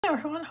Hey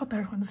everyone, hope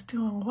everyone's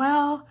doing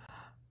well.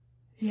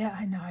 Yeah,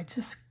 I know, I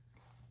just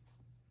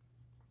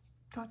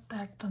got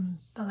back from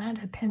the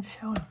Atlanta 10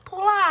 show and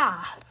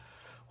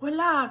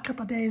voila, a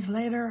couple of days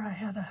later I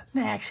had a,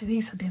 no, actually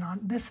these are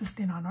this is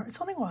Din Honor. It's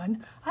only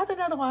one. I had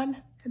another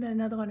one and then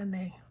another one and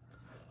I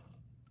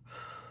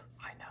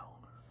know.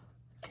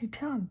 Can you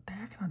tell I'm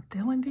back and I'm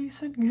feeling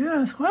decent?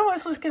 Yes, well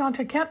let's get on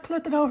to it. Can't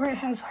flip it over. It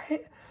has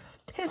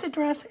his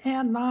address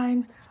and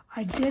mine.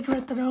 I did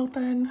rip it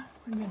open,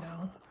 you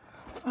know.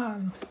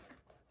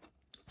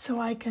 So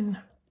I can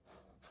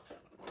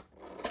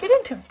get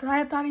into it, that I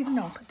had not even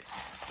opened it.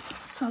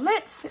 So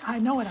let's see. I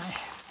know what I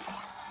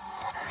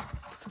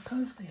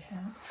supposedly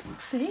have.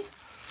 See?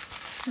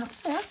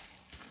 Nothing there.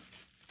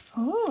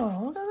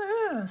 Oh,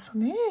 look at this.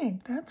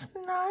 Neat. That's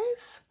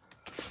nice.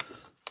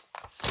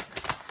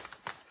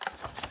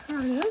 There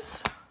it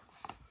is.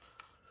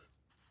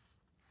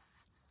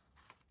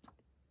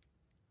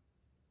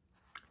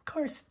 Of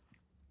course,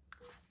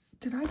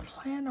 did I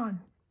plan on...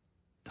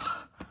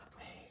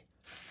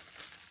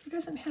 He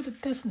doesn't have a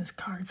business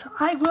card, so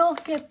I will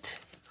get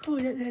who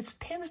it is. It's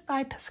Tins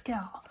by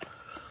Pascal.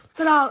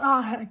 But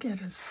I'll get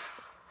his.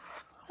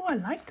 Oh, I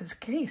like this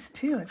case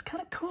too. It's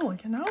kind of cool,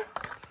 you know.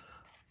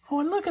 Oh,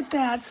 and look at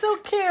that, so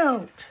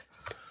cute.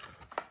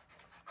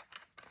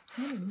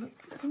 Ooh.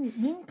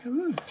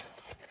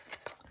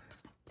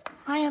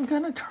 I am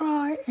gonna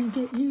try and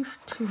get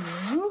used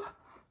to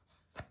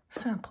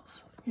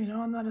samples. You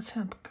know, I'm not a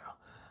sample girl.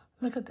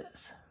 Look at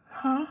this,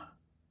 huh?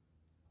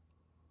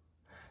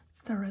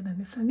 The ribbon.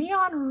 It's a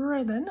neon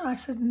ribbon. I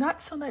said not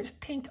so much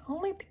pink,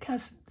 only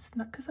because it's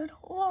not because I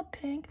don't want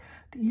pink.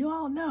 You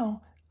all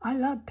know I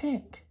love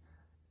pink.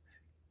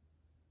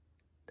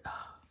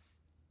 Oh.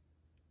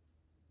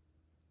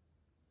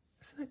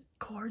 Isn't it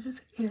gorgeous?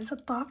 It is a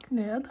Doc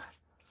nib,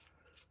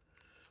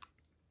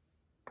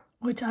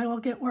 which I will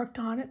get worked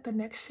on at the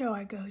next show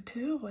I go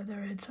to,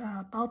 whether it's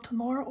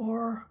Baltimore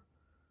or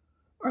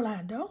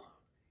Orlando.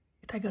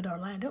 If I go to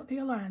Orlando,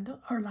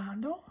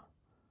 Orlando.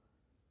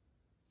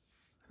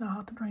 I'll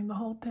have to bring the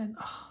whole thing.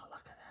 Oh, look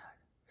at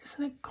that.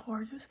 Isn't it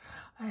gorgeous?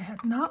 I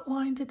have not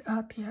lined it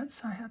up yet,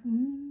 so I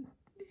haven't.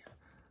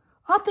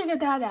 I'll figure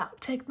that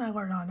out. Take my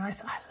word on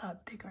it. I love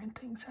figuring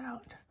things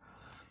out.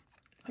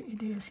 What you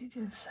do is you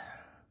just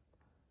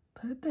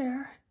put it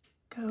there,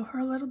 go over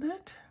a little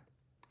bit.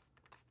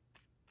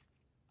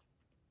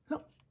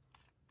 Nope.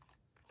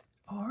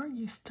 Or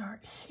you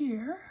start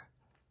here.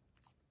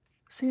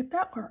 See if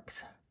that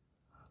works.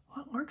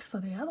 Well, it works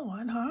for the other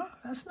one, huh?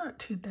 That's not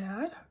too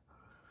bad.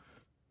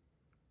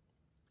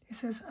 He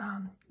says,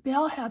 they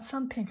all had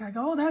some pink. I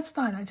go, oh, that's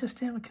fine. I just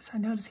didn't because I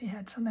noticed he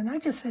had something. I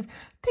just said,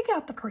 pick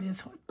out the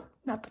prettiest one.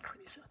 Not the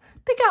prettiest one.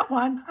 Pick out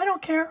one. I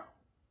don't care.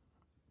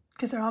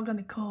 Because they're all going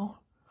to be cool.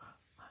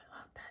 I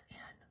love that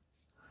pen.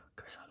 Of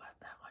course, I love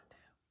that one too.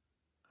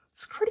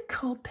 It's a pretty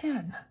cool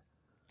pen.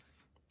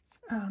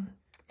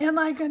 Am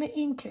I going to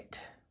ink it?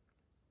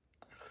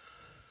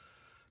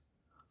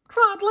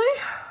 Crodley.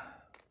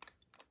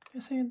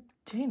 You're saying,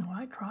 Jane,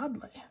 why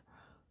Crodley?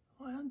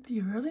 Well, do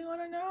you really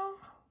want to know?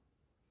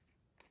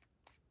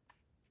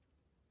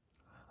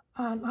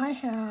 I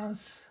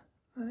have,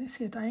 let me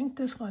see, if I ink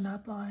this one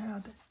up, I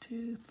have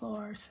 2,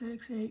 4,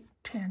 6, 8,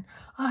 10.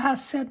 I have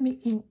 70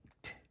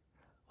 inked,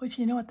 which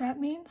you know what that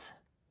means?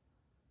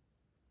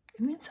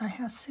 It means I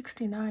have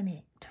 69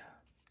 inked.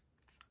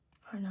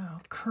 I know,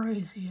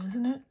 crazy,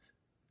 isn't it?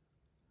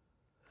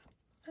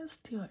 Let's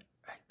do it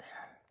right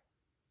there.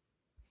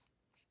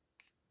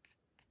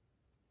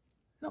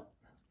 Nope.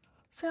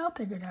 See, I'll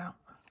figure it out.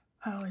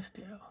 I always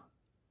do.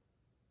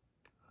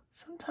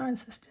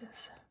 Sometimes it's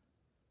just...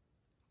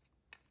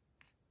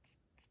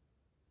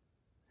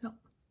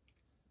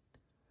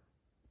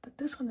 But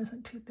this one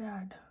isn't too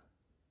bad.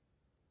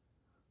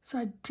 So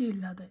I do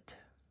love it.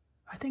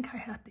 I think I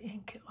have to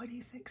ink it. What do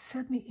you think?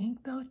 70 ink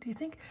though? Do you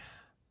think?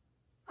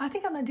 I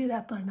think I'm going to do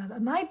that for another.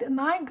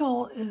 My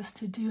goal is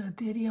to do a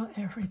video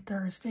every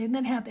Thursday and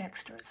then have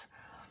extras.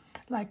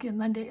 Like in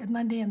Monday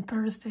and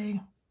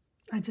Thursday,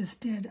 I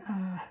just did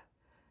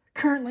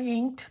currently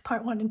inked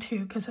part 1 and 2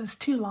 because it's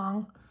too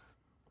long.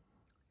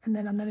 And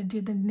then I'm going to do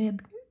the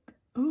nib.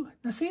 Ooh,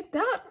 now see,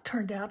 that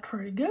turned out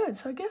pretty good.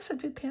 So I guess it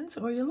depends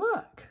where you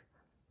look.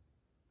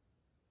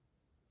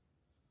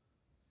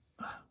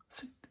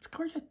 It's a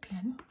gorgeous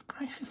pen.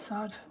 I actually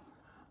saw it.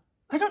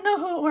 I don't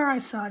know where I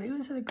saw it. It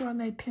was at a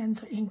Gourmet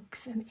Pens or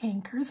Inks and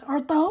Anchors,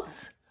 or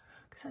both,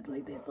 because I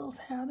believe they both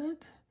had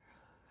it.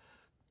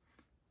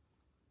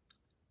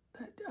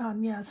 But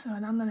yeah, so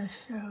and I'm gonna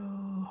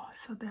show.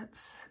 So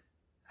that's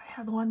I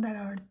have one that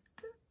are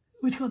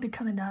which will be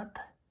coming up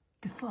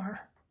before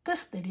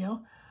this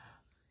video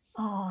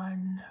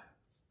on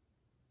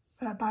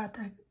what I bought at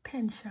the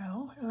pen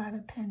show,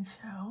 Atlanta Pen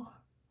Show.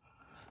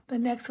 The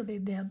next will be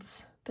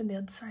nibs. The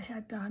nibs I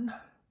had done.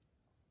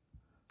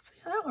 So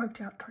yeah, that worked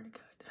out pretty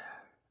good.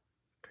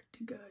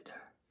 Pretty good.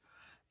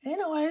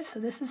 Anyway, so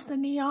this is the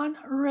neon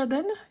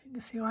ribbon. You can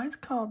see why it's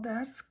called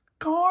that. It's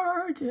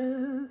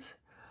gorgeous.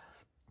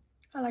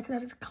 I like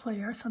that it's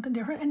clear, something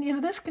different. And you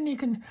know, this can, you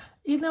can,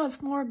 even though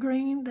it's more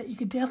green, that you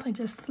could definitely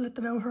just flip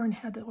it over and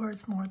have it where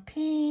it's more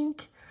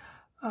pink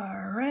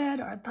or red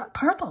or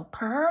purple.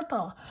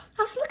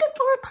 I was looking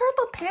for a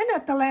purple pen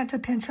at the Atlanta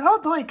Pen Show. Oh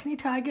boy, can you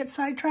tell I get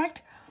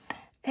sidetracked?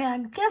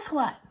 And guess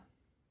what?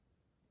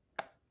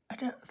 I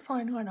didn't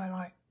find one I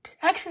liked.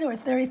 Actually, there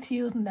was very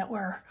few of them that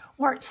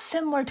weren't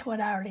similar to what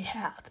I already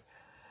have.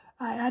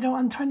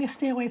 I'm trying to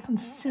stay away from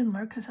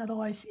similar because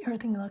otherwise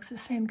everything looks the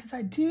same. Because I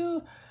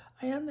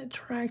am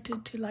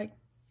attracted to like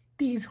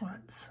these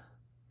ones.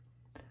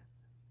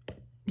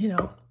 You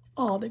know,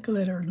 all the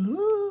glitter.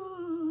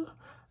 Ooh.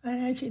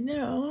 And as you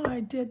know, I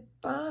did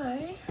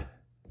buy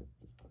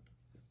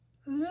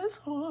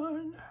this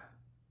one.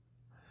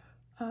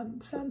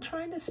 So I'm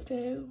trying to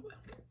stay,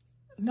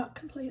 not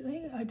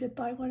completely. I did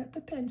buy one at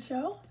the pen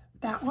show,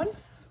 that one.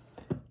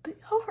 But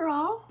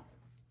overall,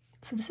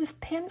 so this is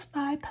Pens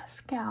by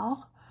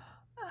Pascal.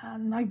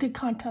 I did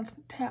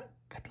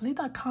I believe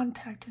I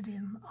contacted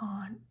him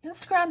on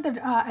Instagram.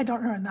 That I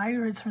don't know,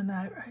 neither is from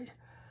that. Right?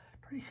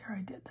 Pretty sure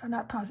I did. I'm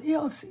not positive.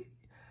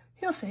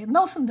 He'll say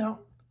most of them don't.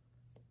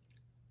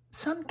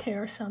 Some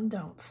care, some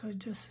don't. So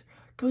just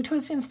go to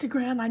his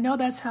Instagram. I know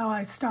that's how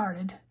I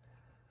started.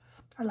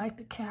 I like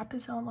the cap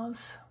is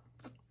almost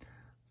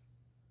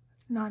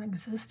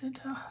non-existent.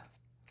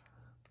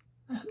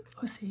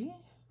 Let's see.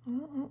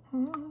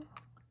 So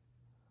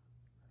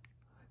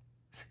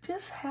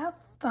just have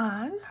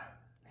fun.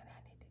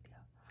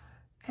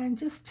 And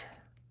just,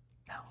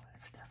 no,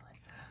 it's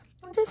definitely,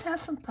 and just have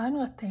some fun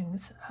with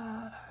things.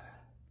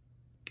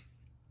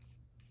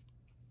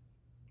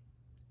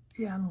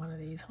 Yeah, I'm one of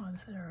these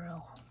ones that are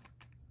real.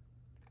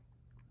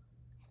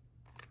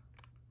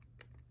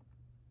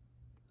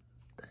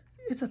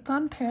 It's a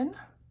fun pen.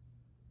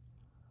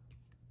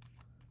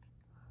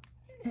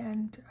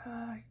 And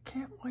I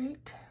can't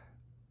wait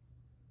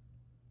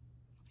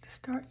to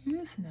start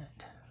using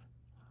it.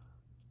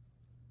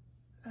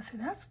 Now see,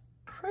 that's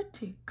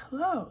pretty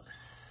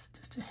close,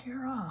 just a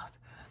hair off.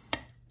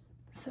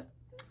 So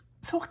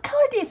what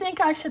color do you think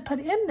I should put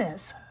in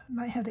this? I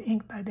might have the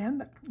ink by then,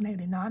 but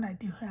maybe not. I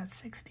do have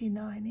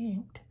 69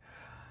 inked.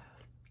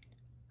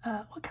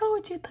 What color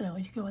would you put in?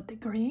 Would you go with the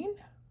green,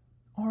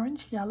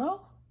 orange,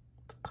 yellow,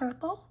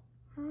 purple?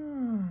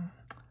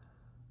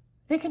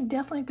 It can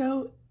definitely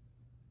go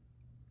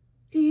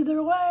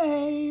either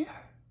way.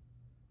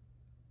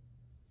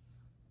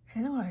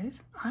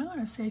 Anyways, I'm going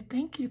to say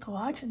thank you for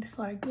watching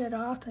before I get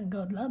off and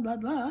go blah, blah,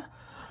 blah.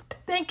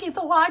 Thank you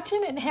for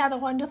watching and have a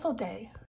wonderful day.